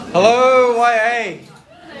Hello, YA.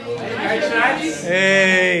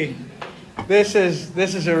 Hey, this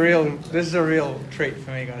is a real treat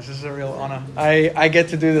for me, guys. This is a real honor. I get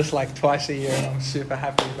to do this like twice a year, and I'm super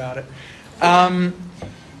happy about it.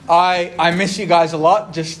 I miss you guys a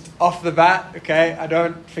lot, just off the bat. Okay, I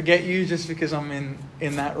don't forget you just because I'm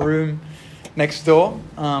in that room next door.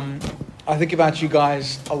 I think about you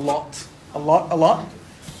guys a lot.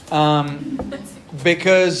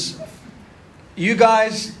 Because you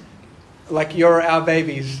guys, like, you're our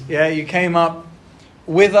babies. Yeah, you came up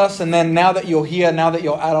with us, and then now that you're here, now that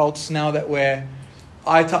you're adults, now that we're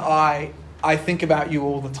eye to eye, I think about you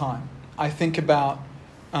all the time. I think about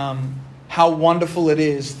how wonderful it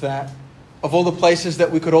is that of all the places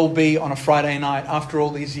that we could all be on a Friday night, after all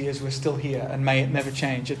these years, we're still here, and may it never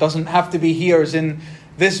change. It doesn't have to be here as in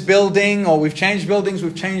this building, or we've changed buildings,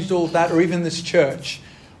 we've changed all of that, or even this church,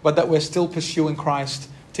 but that we're still pursuing Christ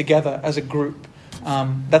together as a group.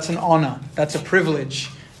 That's an honor, that's a privilege,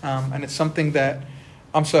 and it's something that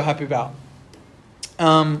I'm so happy about.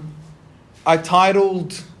 I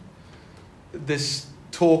titled this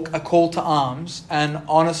talk A Call to Arms, and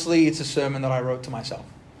honestly it's a sermon that I wrote to myself.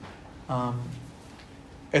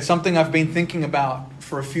 It's something I've been thinking about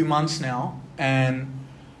for a few months now, and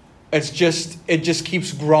it just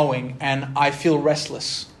keeps growing, and I feel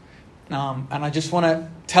restless. And I just want to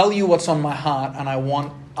tell you what's on my heart, and I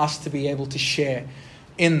want us to be able to share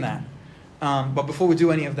in that. But before we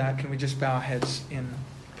do any of that, can we just bow our heads in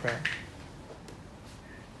prayer?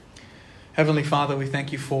 Heavenly Father, we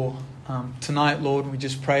thank you for tonight, Lord. We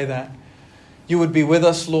just pray that you would be with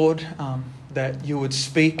us, Lord, that you would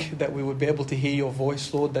speak, that we would be able to hear your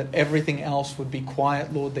voice, Lord, that everything else would be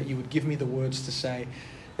quiet, Lord, that you would give me the words to say,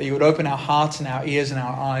 that you would open our hearts and our ears and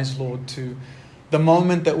our eyes, Lord, to the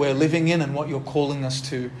moment that we're living in and what you're calling us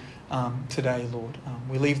to today, Lord.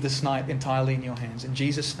 We leave this night entirely in your hands. In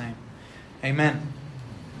Jesus' name, amen.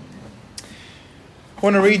 I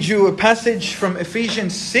want to read you a passage from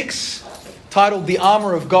Ephesians 6 titled The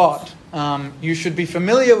Armor of God. You should be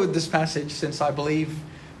familiar with this passage, since I believe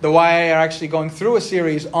the YA are actually going through a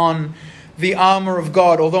series on the armor of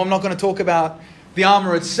God. Although I'm not going to talk about the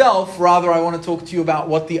armor itself, rather I want to talk to you about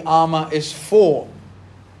what the armor is for.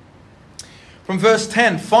 From verse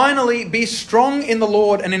 10, finally, be strong in the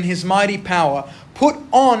Lord and in his mighty power. Put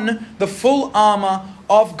on the full armor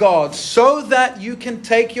of God so that you can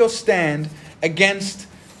take your stand against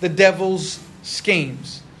the devil's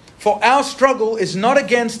schemes. For our struggle is not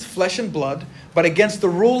against flesh and blood, but against the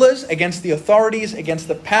rulers, against the authorities, against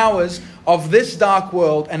the powers of this dark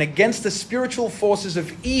world, and against the spiritual forces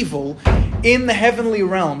of evil in the heavenly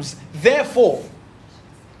realms. Therefore,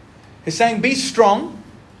 he's saying, be strong,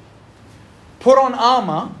 put on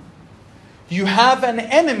armor, you have an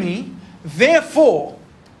enemy, therefore,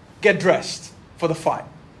 get dressed for the fight.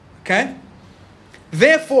 Okay?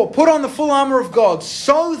 Therefore, put on the full armor of God,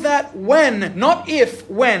 so that when, not if,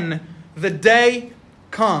 when the day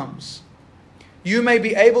comes, you may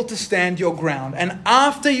be able to stand your ground. And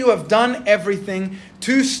after you have done everything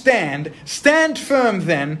to stand, stand firm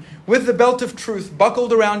then, with the belt of truth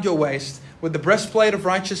buckled around your waist, with the breastplate of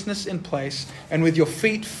righteousness in place, and with your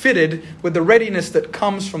feet fitted with the readiness that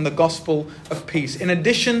comes from the gospel of peace. In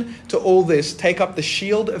addition to all this, take up the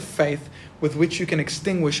shield of faith, with which you can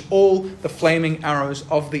extinguish all the flaming arrows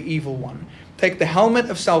of the evil one. Take the helmet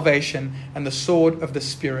of salvation and the sword of the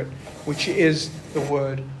Spirit, which is the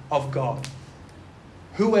word of God.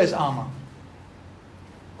 Who wears armor?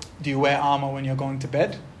 Do you wear armor when you're going to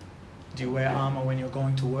bed? Do you wear armor when you're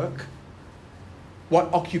going to work?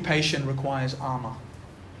 What occupation requires armor?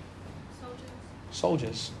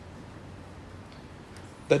 Soldiers.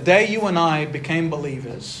 The day you and I became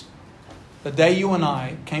believers, the day you and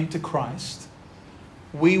I came to Christ,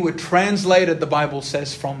 we were translated, the Bible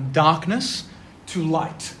says, from darkness to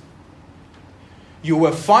light. You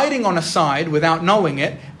were fighting on a side without knowing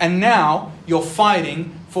it, and now you're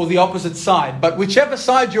fighting for the opposite side. But whichever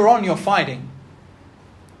side you're on, you're fighting.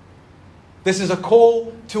 This is a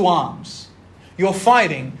call to arms. You're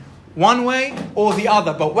fighting one way or the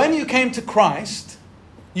other. But when you came to Christ,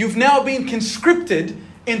 you've now been conscripted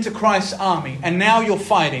into Christ's army, and now you're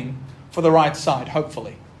fighting for the right side,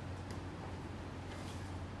 hopefully.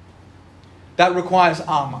 That requires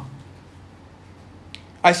armor.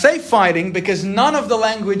 I say fighting because none of the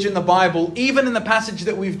language in the Bible, even in the passage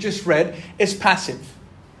that we've just read, is passive.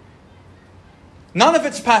 None of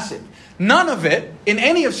it's passive. None of it, in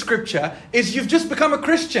any of Scripture, is you've just become a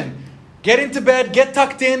Christian. Get into bed, get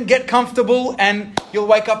tucked in, get comfortable, and you'll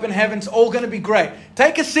wake up in heaven. It's all going to be great.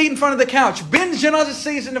 Take a seat in front of the couch. Binge another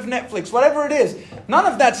season of Netflix, whatever it is. None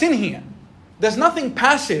of that's in here. There's nothing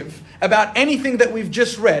passive about anything that we've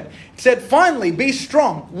just read. It said, finally, be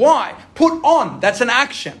strong. Why? Put on. That's an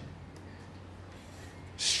action.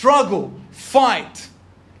 Struggle. Fight.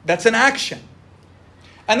 That's an action.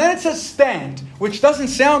 And then it says stand, which doesn't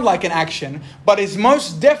sound like an action, but is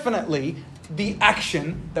most definitely the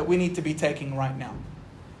action that we need to be taking right now.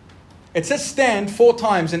 It says stand 4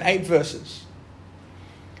 times in 8 verses.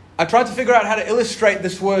 I tried to figure out how to illustrate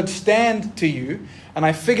this word stand to you, and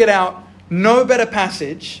I figured out no better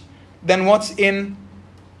passage than what's in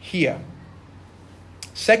here.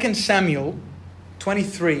 2 Samuel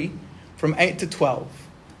 23 from 8 to 12.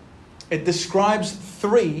 It describes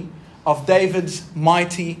 3 of David's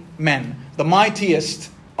mighty men, the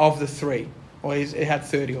mightiest of the 3. Or it had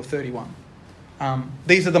 30 or 31.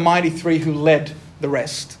 These are the mighty 3 who led the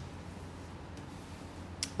rest.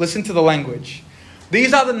 Listen to the language.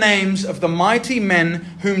 These are the names of the mighty men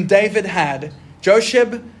whom David had.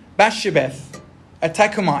 Josheb Bashebeth, a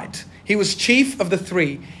Tachumite. He was chief of the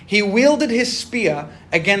 3. He wielded his spear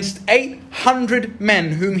against 800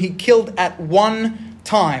 men whom he killed at one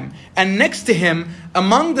time. And next to him,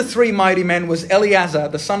 among the 3 mighty men, was Eleazar,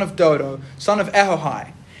 the son of Dodo, son of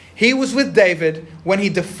Ahohai. He was with David when he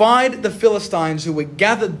defied the Philistines who were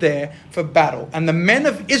gathered there for battle. And the men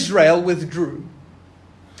of Israel withdrew.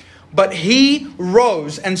 But he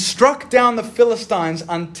rose and struck down the Philistines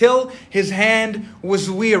until his hand was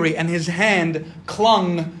weary and his hand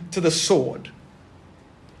clung to the sword.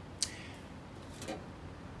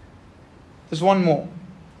 There's one more.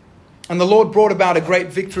 And the Lord brought about a great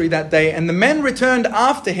victory that day, and the men returned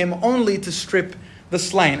after him only to strip the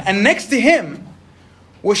slain. And next to him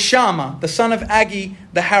was Shammah, the son of Agi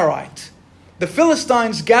the Harite. The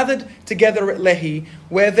Philistines gathered together at Lehi,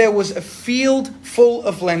 where there was a field full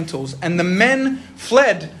of lentils, and the men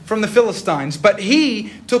fled from the Philistines. But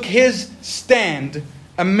he took his stand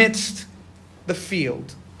amidst the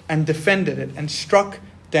field and defended it and struck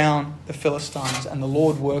down the Philistines, and the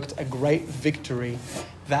Lord worked a great victory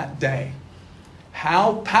that day.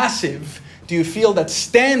 How passive do you feel that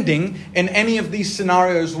standing in any of these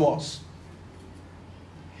scenarios was?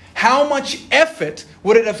 How much effort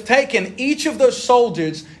would it have taken each of those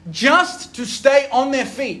soldiers just to stay on their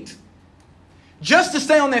feet? Just to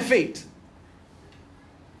stay on their feet.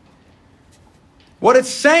 What it's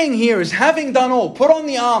saying here is, having done all, put on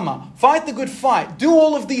the armor, fight the good fight, do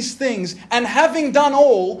all of these things, and having done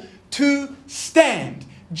all, to stand.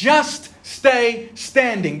 Just stay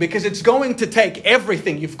standing, because it's going to take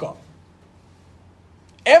everything you've got.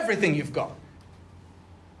 Everything you've got.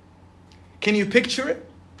 Can you picture it?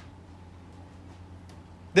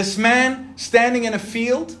 This man standing in a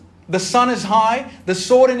field, the sun is high, the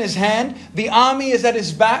sword in his hand, the army is at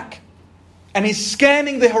his back, and he's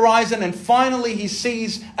scanning the horizon, and finally he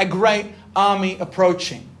sees a great army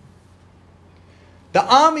approaching. The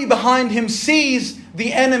army behind him sees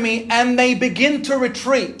the enemy and they begin to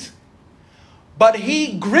retreat. But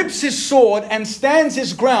he grips his sword and stands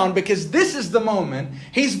his ground, because this is the moment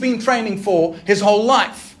he's been training for his whole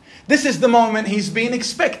life. This is the moment he's been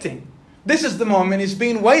expecting. This is the moment he's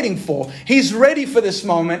been waiting for. He's ready for this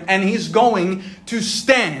moment, and he's going to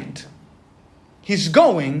stand. He's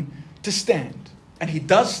going to stand. And he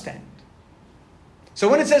does stand. So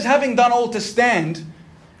when it says having done all to stand,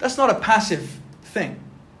 that's not a passive thing.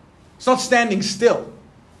 It's not standing still.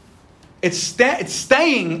 It's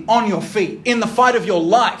staying on your feet in the fight of your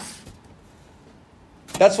life.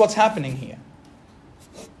 That's what's happening here.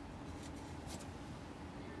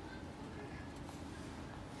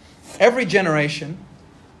 Every generation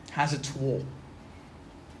has its war.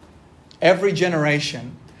 Every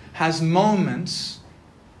generation has moments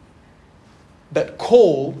that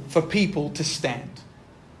call for people to stand,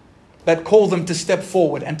 that call them to step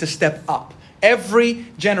forward and to step up. Every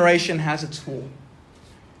generation has its war.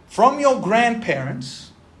 From your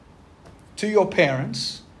grandparents to your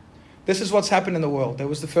parents, this is what's happened in the world. There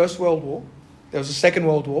was the First World War. There was the Second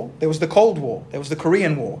World War. There was the Cold War. There was the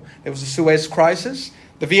Korean War. There was the Suez Crisis,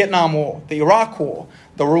 the Vietnam War, the Iraq War,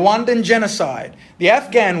 the Rwandan genocide, the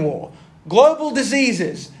Afghan War, global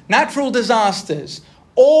diseases, natural disasters,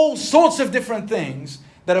 all sorts of different things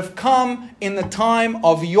that have come in the time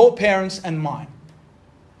of your parents and mine,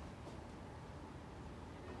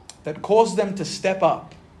 that caused them to step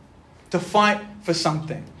up, to fight for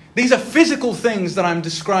something. These are physical things that I'm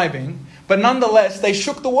describing, but nonetheless, they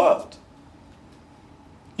shook the world.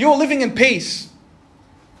 You were living in peace,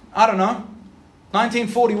 I don't know,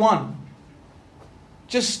 1941.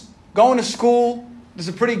 Just going to school. There's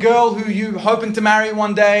a pretty girl who you're hoping to marry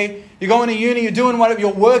one day. You're going to uni, you're doing whatever,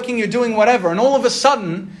 you're working, you're doing whatever. And all of a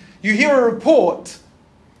sudden, you hear a report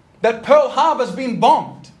that Pearl Harbor's been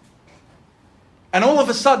bombed. And all of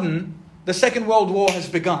a sudden, the Second World War has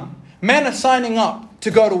begun. Men are signing up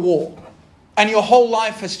to go to war. And your whole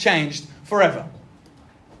life has changed forever.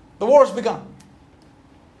 The war has begun.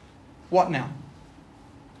 What now?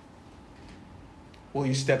 Will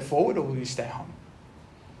you step forward or will you stay home?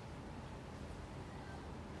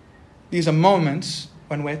 These are moments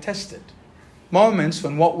when we're tested. Moments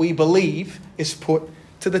when what we believe is put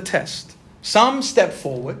to the test. Some step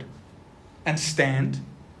forward and stand.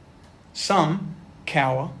 Some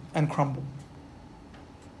cower and crumble.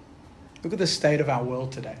 Look at the state of our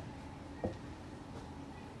world today.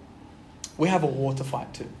 We have a war to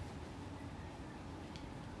fight too.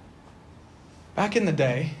 Back in the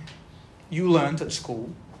day, you learned at school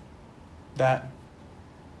that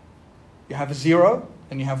you have a 0,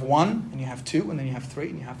 and you have 1, and you have 2, and then you have 3,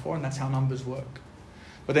 and you have 4, and that's how numbers work.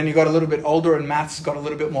 But then you got a little bit older and maths got a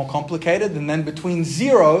little bit more complicated, and then between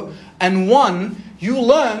 0 and 1, you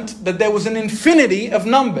learned that there was an infinity of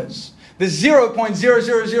numbers. There's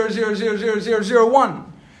 0.000000001.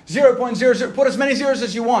 0.00, put as many zeros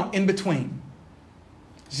as you want in between.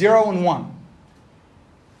 0 and 1.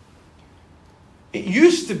 It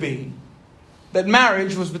used to be that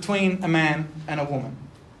marriage was between a man and a woman.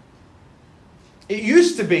 It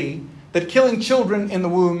used to be that killing children in the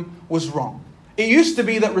womb was wrong. It used to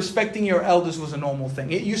be that respecting your elders was a normal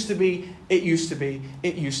thing. It used to be.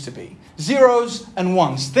 Zeros and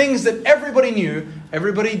ones. Things that everybody knew,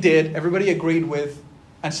 everybody did, everybody agreed with,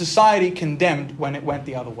 and society condemned when it went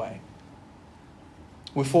the other way.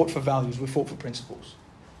 We fought for values. We fought for principles.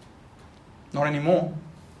 Not anymore.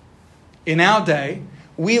 In our day,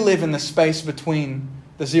 we live in the space between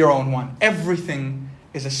the 0 and 1. Everything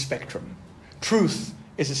is a spectrum. Truth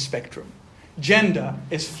is a spectrum. Gender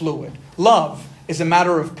is fluid. Love is a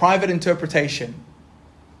matter of private interpretation.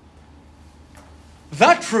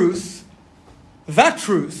 That truth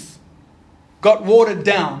got watered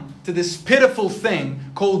down to this pitiful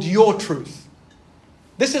thing called your truth.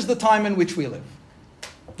 This is the time in which we live.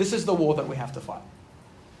 This is the war that we have to fight.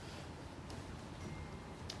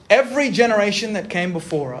 Every generation that came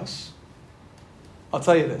before us, I'll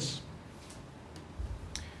tell you this.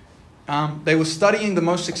 They were studying the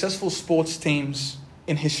most successful sports teams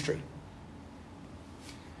in history.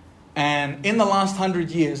 And in the last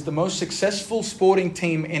 100 years, the most successful sporting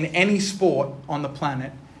team in any sport on the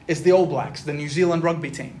planet is the All Blacks, the New Zealand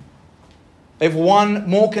rugby team. They've won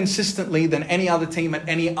more consistently than any other team at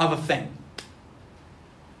any other thing.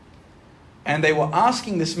 And they were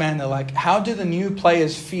asking this man, they're like, how do the new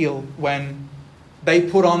players feel when they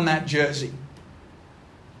put on that jersey?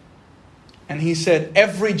 And he said,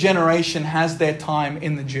 every generation has their time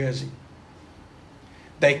in the jersey.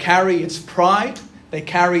 They carry its pride, they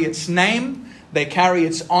carry its name, they carry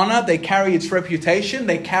its honor, they carry its reputation,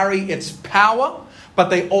 they carry its power, but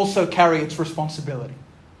they also carry its responsibility.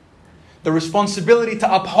 The responsibility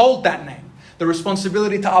to uphold that name. The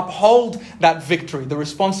responsibility to uphold that victory. The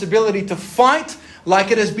responsibility to fight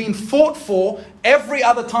like it has been fought for every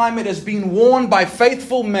other time it has been worn by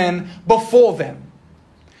faithful men before them.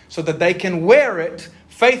 So that they can wear it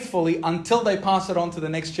faithfully until they pass it on to the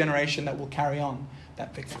next generation that will carry on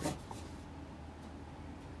that victory.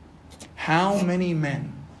 How many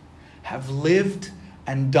men have lived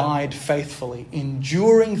and died faithfully,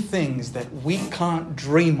 enduring things that we can't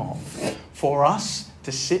dream of, for us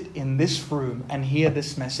to sit in this room and hear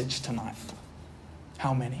this message tonight?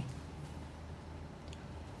 How many?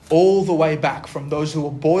 All the way back from those who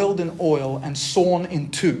were boiled in oil and sawn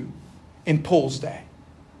in two in Paul's day.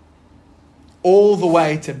 All the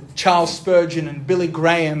way to Charles Spurgeon and Billy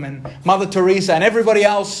Graham and Mother Teresa and everybody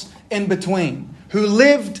else in between who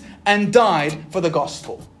lived and died for the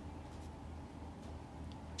gospel.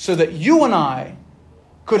 So that you and I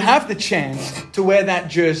could have the chance to wear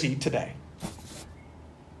that jersey today.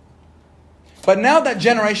 But now that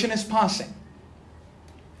generation is passing.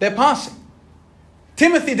 They're passing.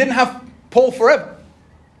 Timothy didn't have Paul forever,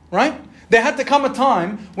 right? There had to come a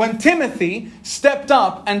time when Timothy stepped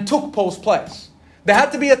up and took Paul's place. There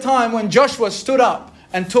had to be a time when Joshua stood up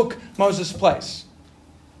and took Moses' place.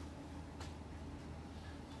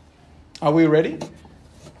 Are we ready?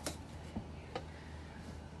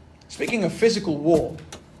 Speaking of physical war,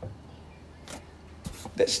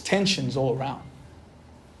 there's tensions all around.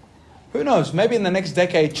 Who knows, maybe in the next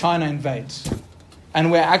decade China invades and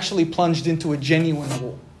we're actually plunged into a genuine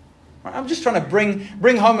war. I'm just trying to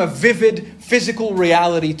bring home a vivid physical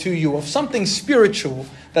reality to you of something spiritual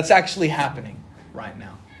that's actually happening right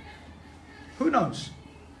now. Who knows?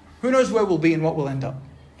 Who knows where we'll be and what we'll end up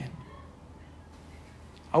in?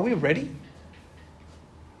 Are we ready?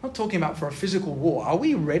 I'm not talking about for a physical war. Are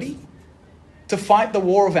we ready to fight the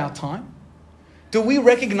war of our time? Do we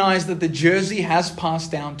recognize that the jersey has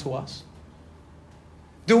passed down to us?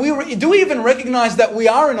 Do we even recognize that we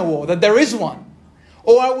are in a war, that there is one?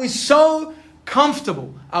 Or are we so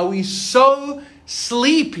comfortable? Are we so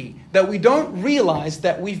sleepy that we don't realize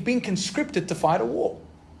that we've been conscripted to fight a war?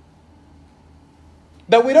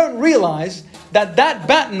 That we don't realize that that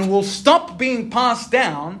baton will stop being passed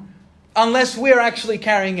down unless we're actually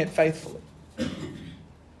carrying it faithfully.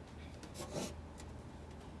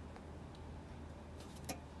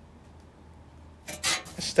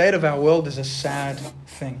 The state of our world is a sad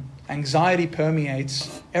thing. Anxiety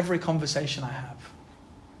permeates every conversation I have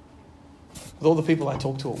with all the people I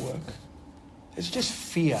talk to at work. There's just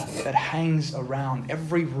fear that hangs around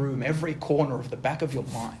every room, every corner of the back of your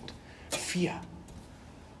mind. Fear.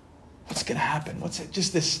 What's going to happen? What's it?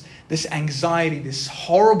 Just this anxiety, this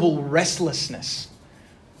horrible restlessness,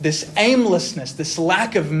 this aimlessness, this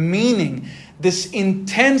lack of meaning, this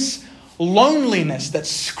intense loneliness that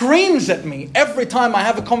screams at me every time I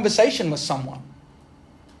have a conversation with someone.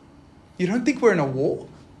 You don't think we're in a war?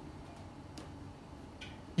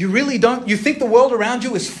 You really don't? You think the world around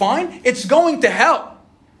you is fine? It's going to hell.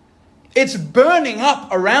 It's burning up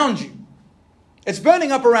around you. It's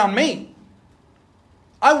burning up around me.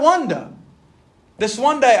 I wonder. This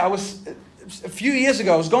one day, a few years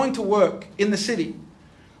ago, I was going to work in the city.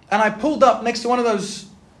 And I pulled up next to one of those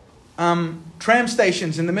tram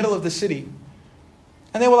stations in the middle of the city.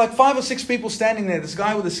 And there were like 5 or 6 people standing there. This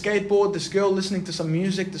guy with a skateboard, this girl listening to some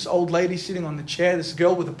music, this old lady sitting on the chair, this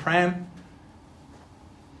girl with a pram.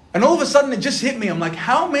 And all of a sudden it just hit me. I'm like,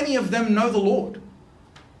 how many of them know the Lord?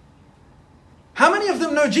 How many of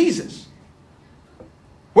them know Jesus?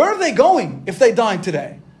 Where are they going if they died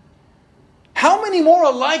today? How many more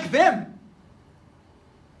are like them?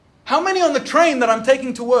 How many on the train that I'm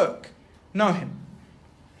taking to work know Him?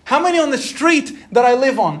 How many on the street that I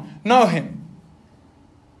live on know Him?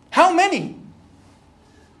 How many?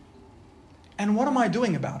 And what am I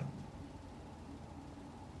doing about it?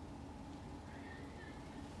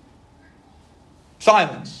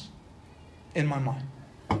 Silence in my mind.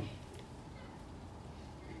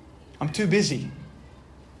 I'm too busy.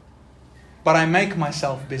 But I make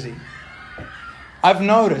myself busy. I've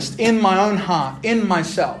noticed in my own heart, in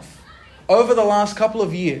myself, over the last couple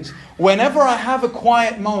of years, whenever I have a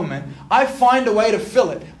quiet moment, I find a way to fill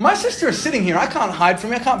it. My sister is sitting here. I can't hide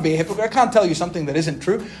from you. I can't be a hypocrite. I can't tell you something that isn't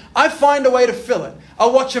true. I find a way to fill it.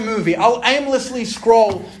 I'll watch a movie. I'll aimlessly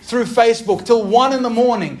scroll through Facebook till 1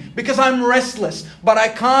 a.m. because I'm restless. But I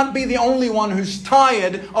can't be the only one who's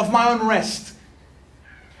tired of my own rest.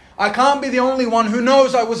 I can't be the only one who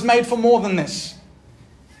knows I was made for more than this.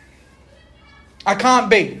 I can't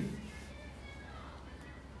be.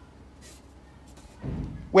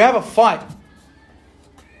 We have a fight.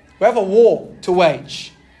 We have a war to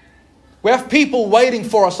wage. We have people waiting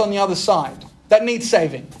for us on the other side that need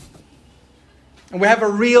saving. And we have a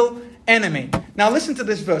real enemy. Now listen to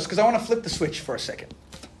this verse because I want to flip the switch for a second.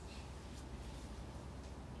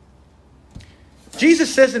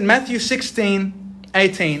 Jesus says in Matthew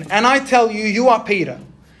 16:18, "And I tell you, you are Peter,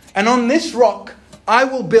 and on this rock I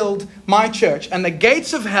will build my church, and the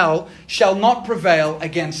gates of hell shall not prevail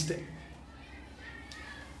against it."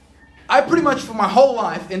 I pretty much for my whole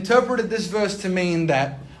life interpreted this verse to mean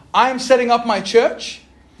that I am setting up my church,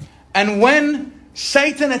 and when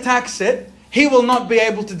Satan attacks it, he will not be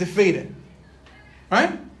able to defeat it.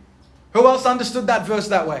 Right? Who else understood that verse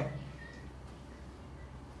that way?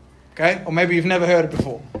 Okay? Or maybe you've never heard it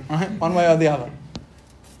before. Right? One way or the other.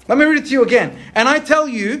 Let me read it to you again. "And I tell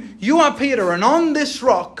you, you are Peter, and on this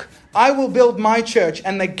rock I will build my church,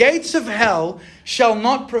 and the gates of hell shall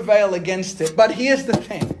not prevail against it." But here's the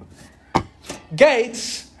thing.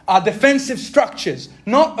 Gates are defensive structures,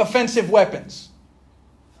 not offensive weapons.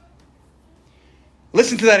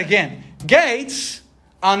 Listen to that again. Gates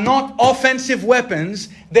are not offensive weapons,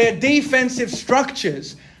 they're defensive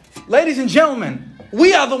structures. Ladies and gentlemen,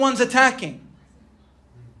 we are the ones attacking.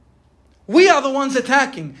 We are the ones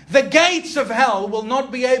attacking. The gates of hell will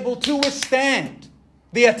not be able to withstand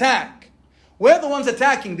the attack. We're the ones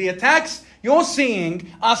attacking. The attacks you're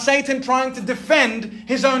seeing are Satan trying to defend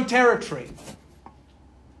his own territory.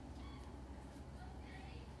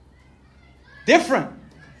 Different.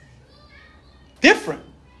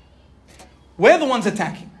 We're the ones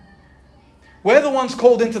attacking. We're the ones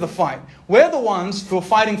called into the fight. We're the ones who are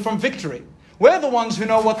fighting from victory. We're the ones who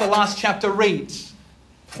know what the last chapter reads.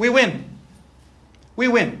 We win. We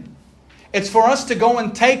win. It's for us to go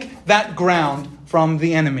and take that ground from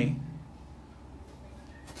the enemy.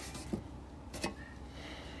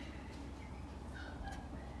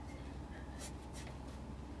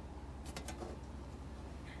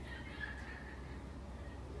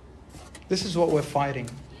 This is what we're fighting.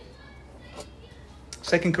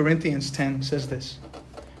 2 Corinthians 10 says this.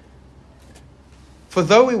 For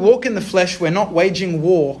though we walk in the flesh, we're not waging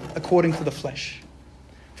war according to the flesh.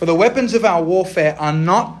 For the weapons of our warfare are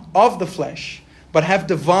not of the flesh, but have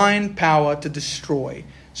divine power to destroy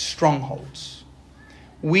strongholds.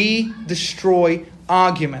 We destroy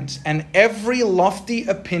arguments and every lofty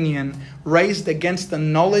opinion raised against the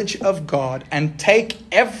knowledge of God, and take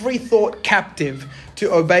every thought captive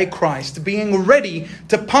to obey Christ, being ready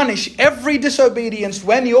to punish every disobedience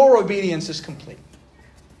when your obedience is complete.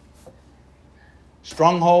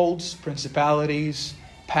 Strongholds, principalities,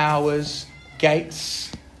 powers,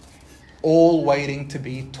 gates, all waiting to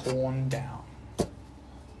be torn down.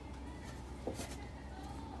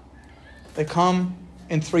 They come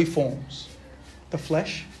in three forms: the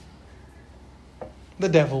flesh, the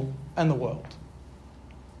devil, and the world.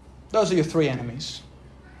 Those are your three enemies.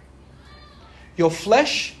 Your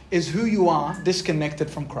flesh is who you are disconnected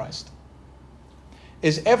from Christ.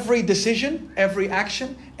 Is every decision, every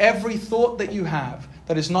action, every thought that you have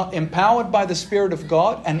that is not empowered by the Spirit of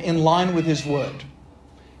God and in line with His Word.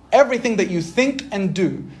 Everything that you think and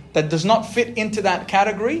do that does not fit into that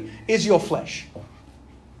category is your flesh.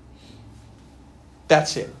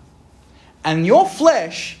 That's it. And your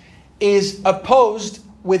flesh is opposed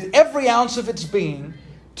with every ounce of its being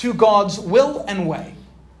to God's will and way.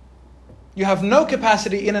 You have no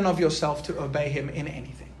capacity in and of yourself to obey Him in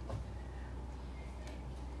anything.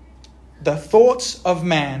 The thoughts of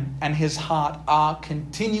man and his heart are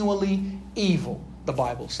continually evil, the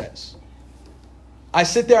Bible says. I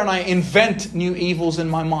sit there and I invent new evils in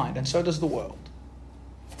my mind, and so does the world.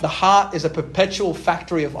 The heart is a perpetual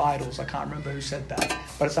factory of idols. I can't remember who said that,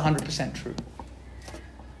 but it's 100% true.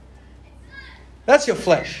 That's your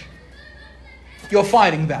flesh. You're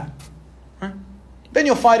fighting that. Right? Then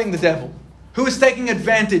you're fighting the devil, who is taking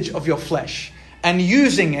advantage of your flesh and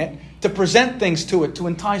using it to present things to it to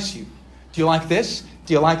entice you. Do you like this?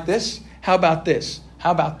 Do you like this? How about this?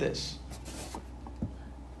 How about this?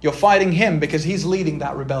 You're fighting him because he's leading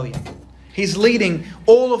that rebellion. He's leading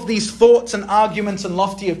all of these thoughts and arguments and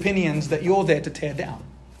lofty opinions that you're there to tear down.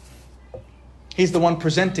 He's the one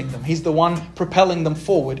presenting them. He's the one propelling them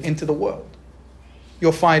forward into the world.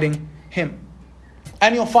 You're fighting him.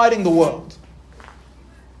 And you're fighting the world.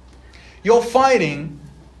 You're fighting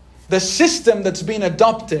the system that's been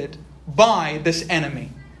adopted by this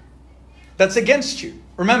enemy that's against you.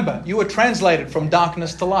 Remember, you were translated from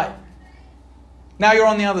darkness to light. Now you're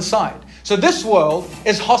on the other side. So this world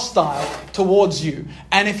is hostile towards you.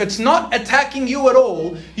 And if it's not attacking you at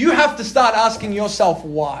all, you have to start asking yourself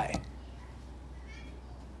why.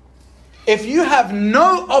 If you have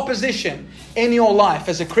no opposition in your life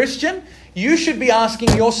as a Christian, you should be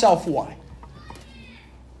asking yourself why.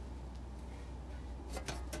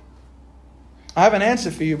 I have an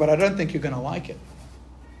answer for you, but I don't think you're going to like it.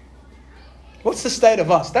 What's the state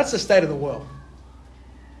of us? That's the state of the world.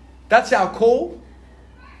 That's our call.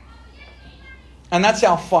 And that's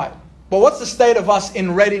our fight. But what's the state of us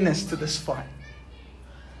in readiness to this fight?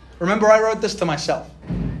 Remember, I wrote this to myself.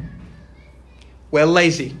 We're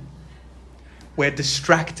lazy. We're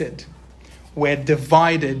distracted. We're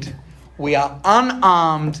divided. We are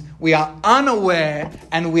unarmed. We are unaware.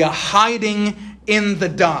 And we are hiding in the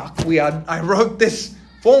dark. I wrote this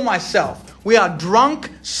for myself. We are drunk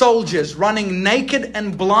soldiers running naked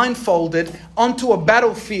and blindfolded onto a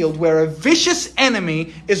battlefield where a vicious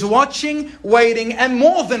enemy is watching, waiting, and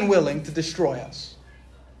more than willing to destroy us.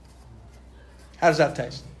 How does that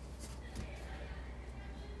taste?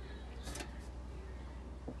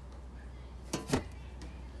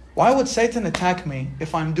 Why would Satan attack me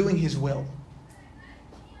if I'm doing his will?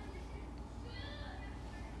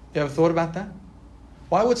 You ever thought about that?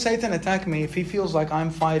 Why would Satan attack me if he feels like I'm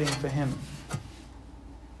fighting for him?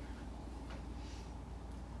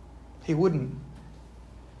 He wouldn't.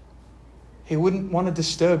 He wouldn't want to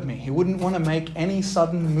disturb me. He wouldn't want to make any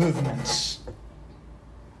sudden movements.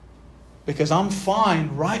 Because I'm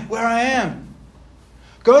fine right where I am.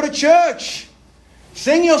 Go to church.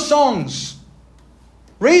 Sing your songs.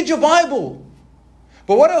 Read your Bible.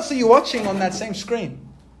 But what else are you watching on that same screen?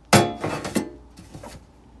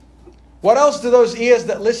 What else do those ears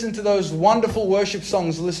that listen to those wonderful worship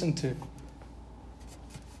songs listen to?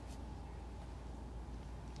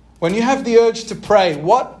 When you have the urge to pray,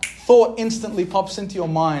 what thought instantly pops into your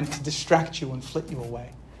mind to distract you and flit you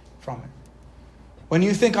away from it? When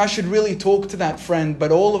you think, I should really talk to that friend,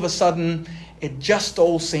 but all of a sudden, it just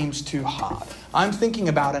all seems too hard. I'm thinking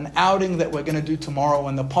about an outing that we're going to do tomorrow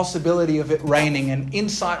and the possibility of it raining, and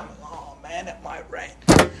inside, I'm like, oh man, it might rain.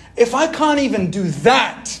 If I can't even do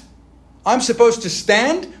that, I'm supposed to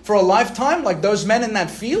stand for a lifetime like those men in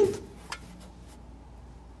that field?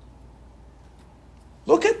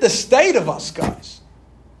 Look at the state of us, guys.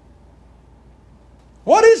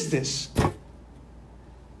 What is this?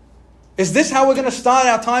 Is this how we're going to start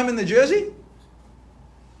our time in the Jersey?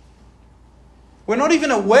 We're not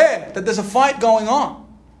even aware that there's a fight going on.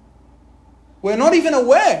 We're not even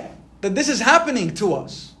aware that this is happening to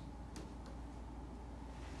us.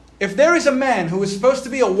 If there is a man who is supposed to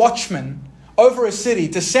be a watchman over a city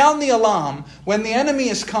to sound the alarm when the enemy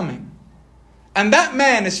is coming, and that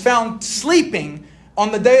man is found sleeping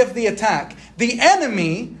on the day of the attack, the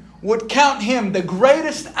enemy would count him the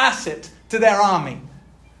greatest asset to their army.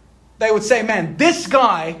 They would say, man, this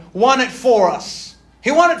guy won it for us.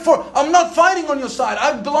 He won it for... I'm not fighting on your side.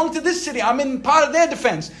 I belong to this city. I'm in part of their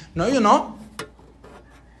defense. No, you're not.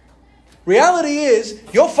 Reality is,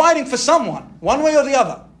 you're fighting for someone, one way or the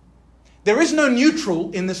other. There is no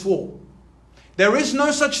neutral in this war. There is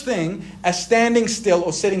no such thing as standing still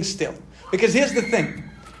or sitting still. Because here's the thing.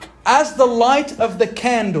 As the light of the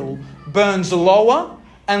candle burns lower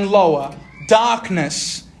and lower,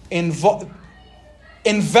 darkness envelops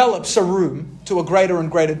a room to a greater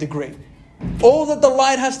and greater degree. All that the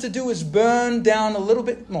light has to do is burn down a little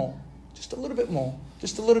bit more. Just a little bit more.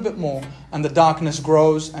 Just a little bit more. And the darkness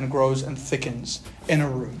grows and grows and thickens in a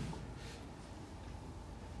room.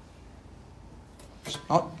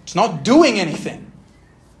 It's not doing anything.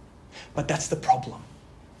 But that's the problem.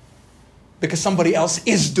 Because somebody else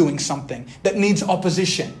is doing something that needs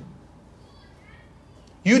opposition.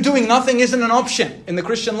 You doing nothing isn't an option in the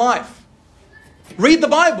Christian life. Read the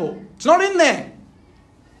Bible. It's not in there.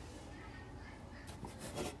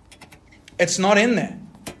 It's not in there.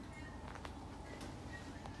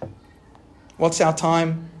 What's our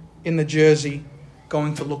time in the Jersey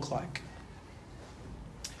going to look like?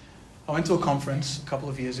 I went to a conference a couple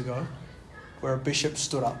of years ago where a bishop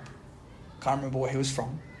stood up. Can't remember where he was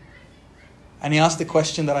from. And he asked a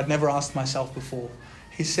question that I'd never asked myself before.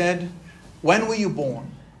 He said, when were you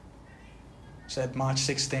born? I said, March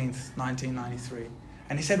 16th, 1993.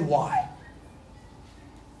 And he said, why?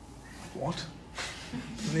 What?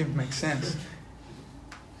 Doesn't even make sense.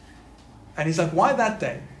 And he's like, why that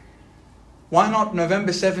day? Why not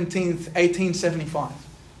November 17th, 1875?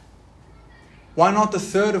 Why not the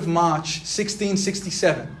 3rd of March,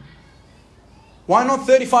 1667? Why not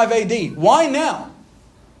 35 AD? Why now?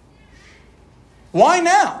 Why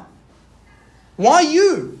now? Why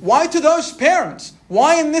you? Why to those parents?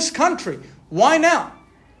 Why in this country? Why now?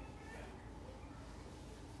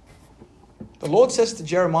 The Lord says to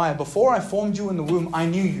Jeremiah, before I formed you in the womb, I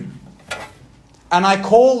knew you. And I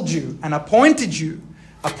called you and appointed you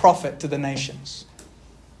a prophet to the nations.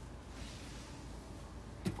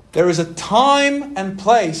 There is a time and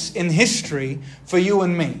place in history for you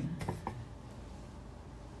and me.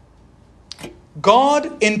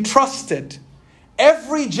 God entrusted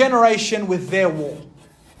every generation with their war.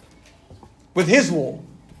 With His war.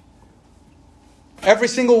 Every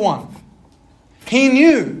single one. He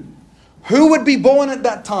knew who would be born at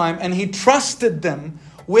that time, and He trusted them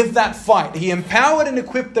with that fight. He empowered and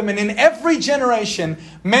equipped them, and in every generation,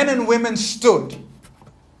 men and women stood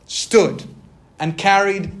and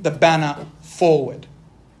carried the banner forward.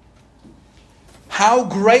 How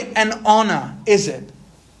great an honor is it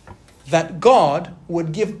that God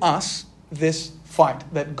would give us this fight,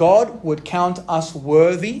 that God would count us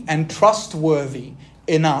worthy and trustworthy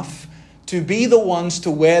enough to be the ones to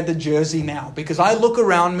wear the jersey now. Because I look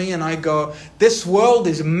around me and I go, this world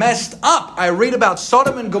is messed up. I read about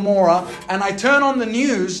Sodom and Gomorrah and I turn on the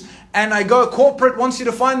news and I go, corporate wants you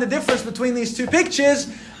to find the difference between these two pictures,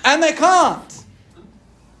 and they can't.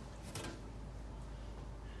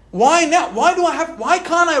 Why now? Why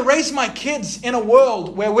can't I raise my kids in a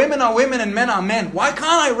world where women are women and men are men? Why can't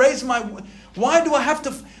I raise why do I have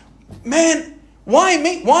to, man, why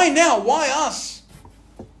me? Why now? Why us?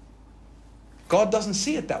 God doesn't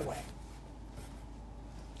see it that way.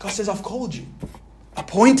 God says, I've called you,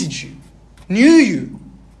 appointed you, knew you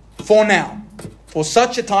for now, for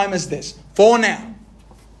such a time as this, for now.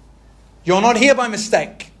 You're not here by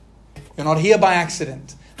mistake. You're not here by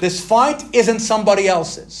accident. This fight isn't somebody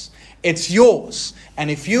else's. It's yours. And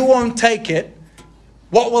if you won't take it,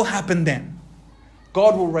 what will happen then?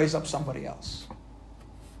 God will raise up somebody else.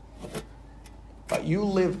 But you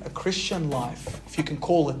live a Christian life, if you can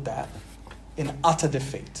call it that, in utter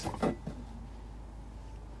defeat.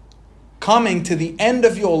 Coming to the end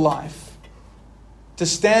of your life to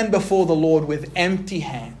stand before the Lord with empty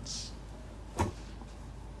hands.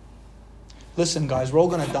 Listen, guys, we're all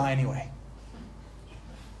going to die anyway.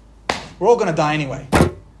 We're all going to die anyway.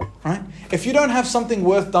 Right? If you don't have something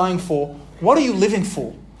worth dying for, what are you living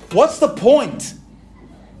for? What's the point?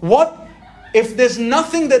 If there's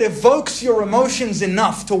nothing that evokes your emotions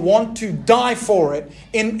enough to want to die for it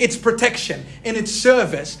in its protection, in its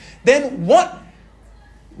service, then what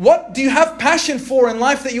do you have passion for in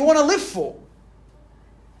life that you want to live for?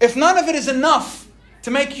 If none of it is enough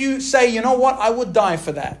to make you say, you know what, I would die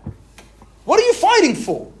for that. What are you fighting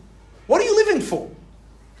for? What are you living for?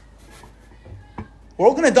 We're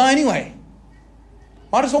all going to die anyway.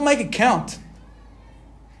 Might as well make it count.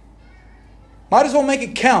 Might as well make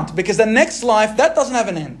it count, because the next life, that doesn't have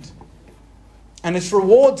an end. And its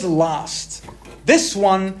rewards last. This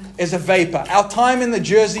one is a vapor. Our time in the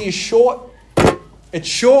Jersey is short. It's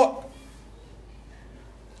short.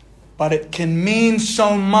 But it can mean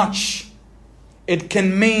so much. It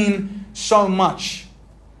can mean so much.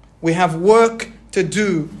 We have work to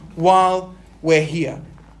do while we're here.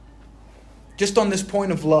 Just on this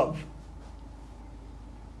point of love.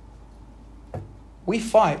 We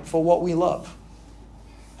fight for what we love.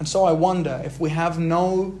 And so I wonder if we have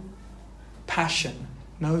no passion,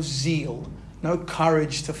 no zeal, no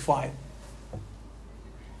courage to fight.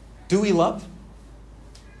 Do we love?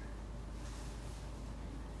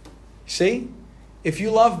 See, if you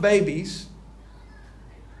love babies,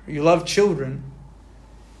 or you love children,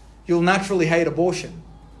 you'll naturally hate abortion.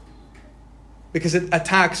 Because it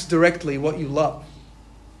attacks directly what you love.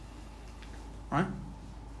 Right?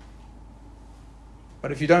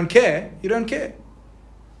 But if you don't care, you don't care.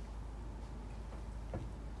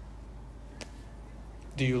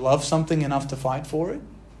 Do you love something enough to fight for it?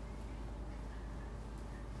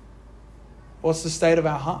 What's the state of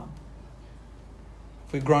our heart?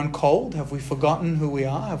 Have we grown cold? Have we forgotten who we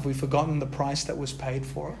are? Have we forgotten the price that was paid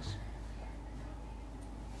for us?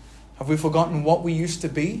 Have we forgotten what we used to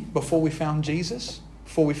be before we found Jesus?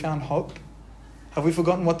 Before we found hope? Have we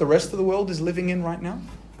forgotten what the rest of the world is living in right now?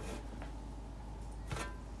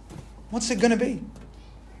 What's it going to be?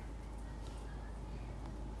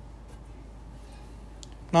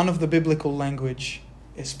 None of the biblical language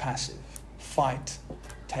is passive. Fight,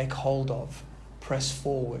 take hold of, press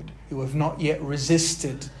forward. You have not yet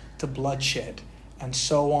resisted to bloodshed, and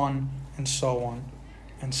so on, and so on,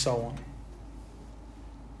 and so on.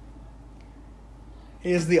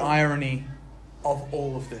 Here's the irony of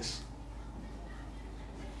all of this.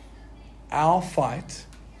 Our fight,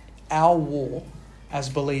 our war as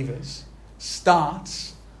believers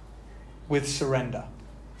starts with surrender.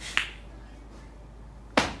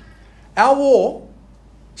 Our war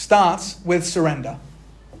starts with surrender.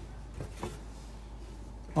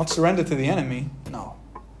 Not surrender to the enemy, no.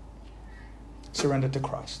 Surrender to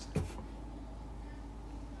Christ.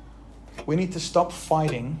 We need to stop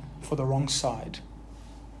fighting for the wrong side.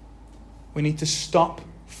 We need to stop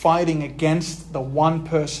fighting against the one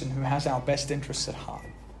person who has our best interests at heart.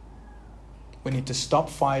 We need to stop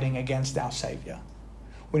fighting against our Savior.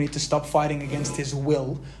 We need to stop fighting against His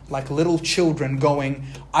will like little children going,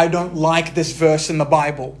 I don't like this verse in the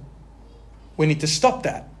Bible. We need to stop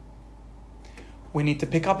that. We need to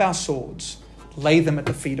pick up our swords, lay them at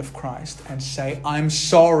the feet of Christ and say, I'm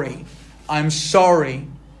sorry. I'm sorry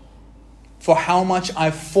for how much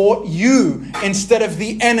I've fought you instead of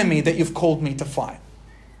the enemy that you've called me to fight.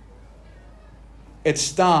 It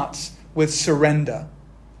starts with surrender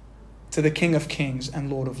to the King of Kings and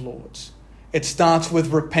Lord of Lords. It starts with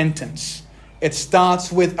repentance. It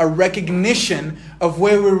starts with a recognition of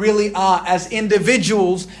where we really are as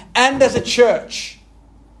individuals and as a church.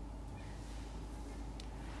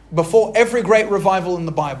 Before every great revival in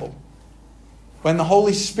the Bible, when the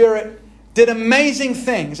Holy Spirit did amazing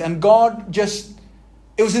things and God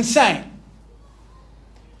it was insane.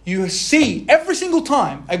 You see every single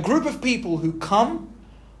time a group of people who come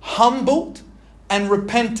humbled and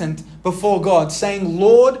repentant before God, saying,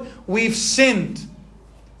 Lord, we've sinned.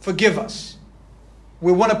 Forgive us.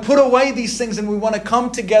 We want to put away these things and we want to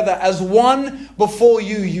come together as one before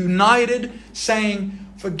you, united, saying,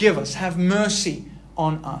 forgive us, have mercy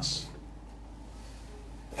on us.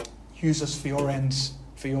 Use us for your ends,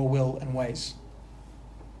 for your will and ways.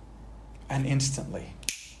 And instantly,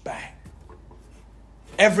 bang.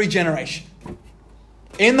 Every generation.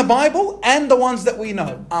 In the Bible and the ones that we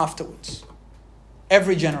know afterwards.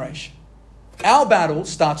 Every generation. Our battle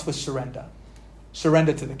starts with surrender.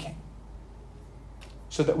 Surrender to the King.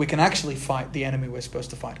 So that we can actually fight the enemy we're supposed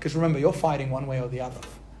to fight. Because remember, you're fighting one way or the other.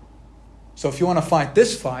 So if you want to fight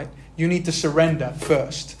this fight, you need to surrender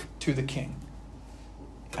first to the King.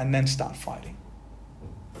 And then start fighting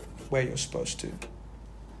where you're supposed to.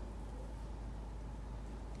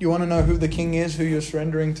 You want to know who the King is, who you're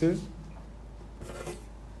surrendering to?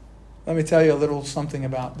 Let me tell you a little something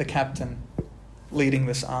about the captain leading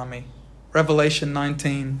this army. Revelation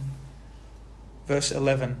 19, verse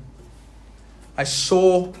 11. I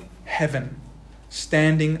saw heaven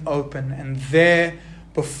standing open, and there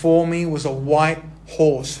before me was a white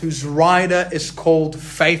horse whose rider is called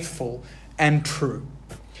Faithful and True.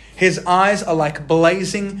 His eyes are like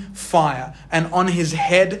blazing fire, and on his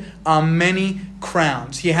head are many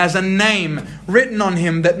crowns. He has a name written on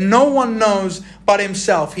him that no one knows but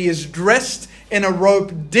himself. He is dressed in a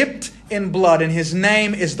robe dipped in blood, and his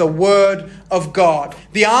name is the Word of God.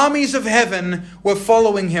 The armies of heaven were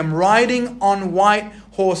following him, riding on white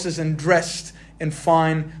horses and dressed in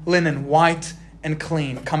fine linen, white and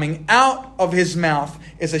clean. Coming out of his mouth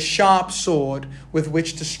is a sharp sword with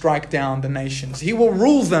which to strike down the nations. He will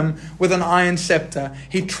rule them with an iron scepter.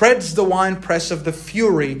 He treads the winepress of the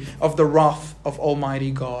fury of the wrath of Almighty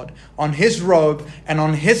God. On his robe and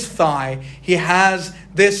on his thigh he has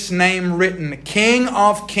this name written: King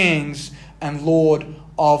of Kings and Lord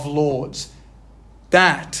of Lords.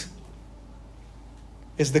 That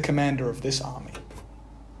is the commander of this army.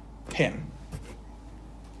 Him.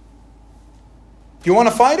 You want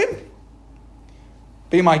to fight him?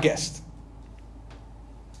 Be my guest.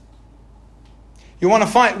 You want to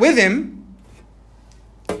fight with him?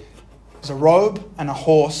 There's a robe and a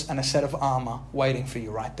horse and a set of armor waiting for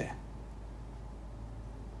you right there.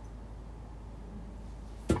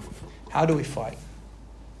 How do we fight?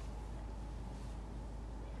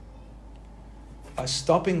 By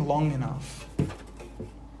stopping long enough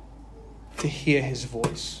to hear his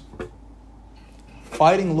voice.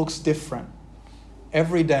 Fighting looks different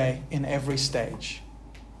every day in every stage.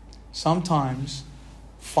 Sometimes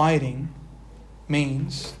fighting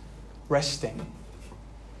means resting.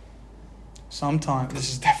 Sometimes,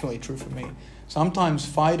 this is definitely true for me, sometimes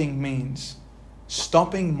fighting means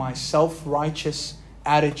stopping my self-righteous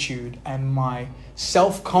attitude and my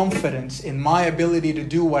self-confidence in my ability to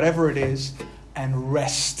do whatever it is and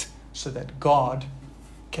rest so that God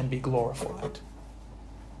can be glorified.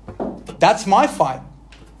 That's my fight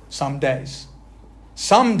some days.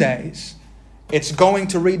 Some days, it's going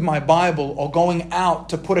to read my Bible or going out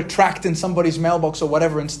to put a tract in somebody's mailbox or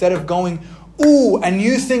whatever, instead of going, ooh, a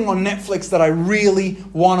new thing on Netflix that I really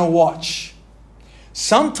want to watch.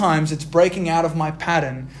 Sometimes it's breaking out of my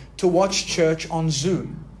pattern to watch church on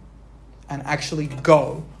Zoom and actually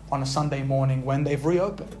go on a Sunday morning when they've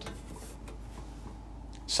reopened.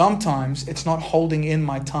 Sometimes it's not holding in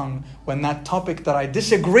my tongue when that topic that I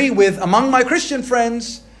disagree with among my Christian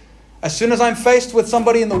friends, as soon as I'm faced with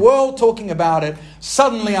somebody in the world talking about it,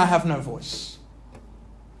 suddenly I have no voice.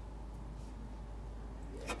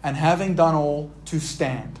 And having done all, to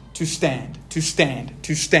stand, to stand, to stand,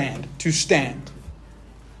 to stand, to stand.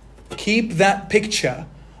 Keep that picture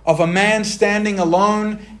of a man standing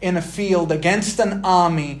alone in a field against an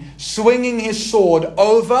army, swinging his sword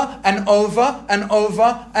over and over and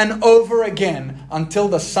over and over again until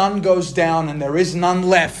the sun goes down and there is none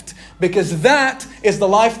left. Because that is the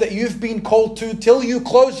life that you've been called to till you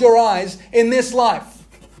close your eyes in this life.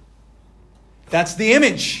 That's the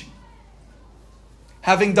image.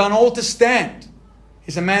 Having done all to stand,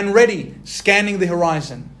 is a man ready, scanning the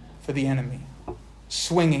horizon for the enemy,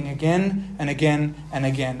 swinging again and again and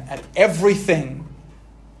again at everything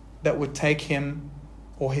that would take him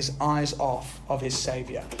or his eyes off of his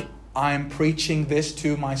Savior. I am preaching this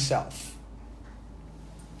to myself.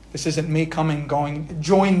 This isn't me coming, going,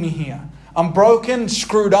 join me here. I'm broken,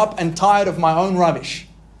 screwed up, and tired of my own rubbish.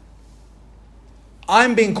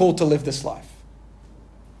 I'm being called to live this life.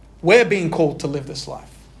 We're being called to live this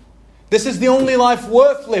life. This is the only life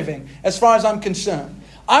worth living as far as I'm concerned.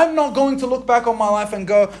 I'm not going to look back on my life and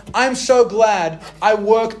go, I'm so glad I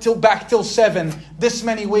worked till 7, this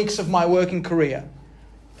many weeks of my working career.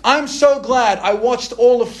 I'm so glad I watched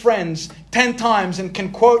all of Friends 10 times and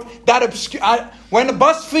can quote that obscure... when a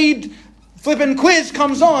BuzzFeed flipping quiz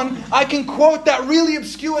comes on, I can quote that really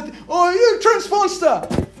obscure... Oh, you're a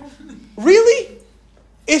transponster. Really?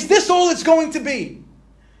 Is this all it's going to be?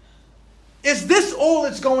 Is this all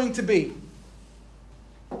it's going to be?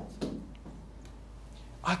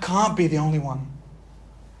 I can't be the only one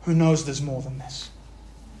who knows there's more than this.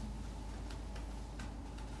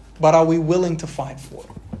 But are we willing to fight for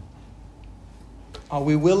it? Are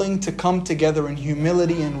we willing to come together in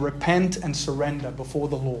humility and repent and surrender before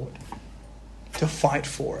the Lord? To fight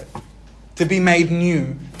for it. To be made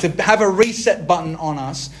new. To have a reset button on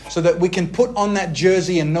us so that we can put on that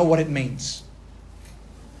jersey and know what it means.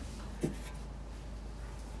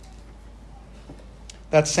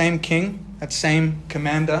 That same king, that same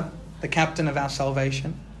commander, the captain of our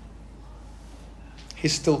salvation,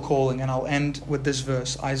 He's still calling. And I'll end with this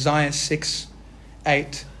verse, Isaiah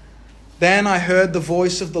 6:8. Then I heard the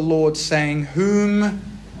voice of the Lord saying, whom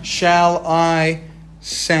shall I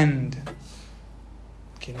send?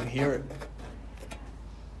 Can you hear it?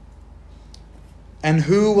 And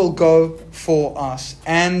who will go for us?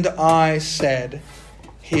 And I said,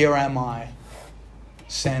 here am I.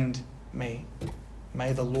 Send me.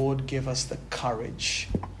 May the Lord give us the courage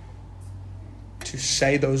to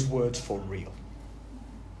say those words for real.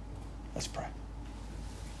 Let's pray.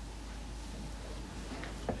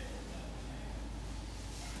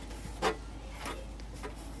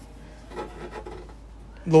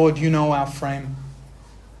 Lord, you know our frame,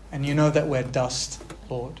 and you know that we're dust,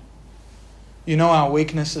 Lord. You know our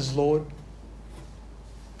weaknesses, Lord.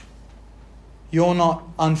 You're not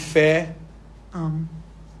unfair.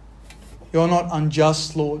 You're not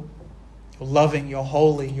unjust, Lord. You're loving, you're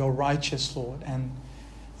holy, you're righteous, Lord. And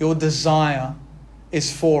your desire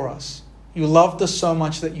is for us. You loved us so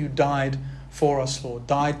much that you died for us, Lord.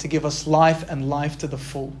 Died to give us life and life to the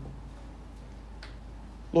full.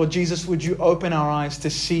 Lord Jesus, would you open our eyes to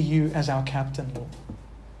see you as our captain, Lord?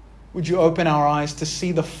 Would you open our eyes to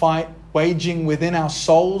see the fight waging within our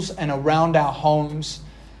souls and around our homes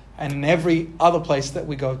and in every other place that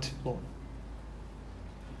we go to, Lord?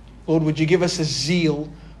 Lord, would you give us a zeal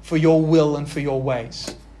for your will and for your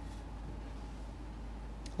ways?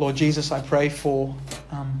 Lord Jesus, I pray for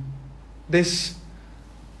this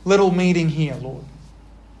little meeting here, Lord.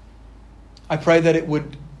 I pray that it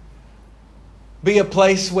would be a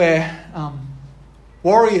place where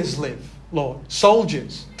warriors live, Lord.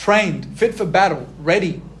 Soldiers, trained, fit for battle,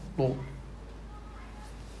 ready, Lord.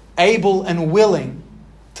 Able and willing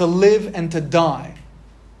to live and to die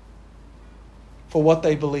for what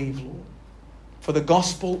they believe, Lord. For the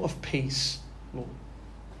gospel of peace, Lord.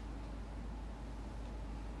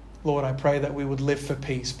 Lord, I pray that we would live for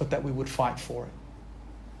peace, but that we would fight for it.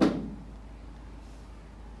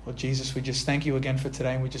 Lord Jesus, we just thank you again for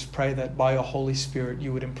today, and we just pray that by your Holy Spirit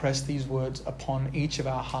you would impress these words upon each of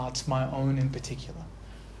our hearts, my own in particular,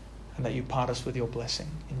 and that you part us with your blessing.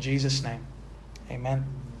 In Jesus' name, amen.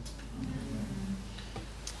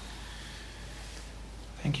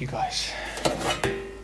 Thank you, guys.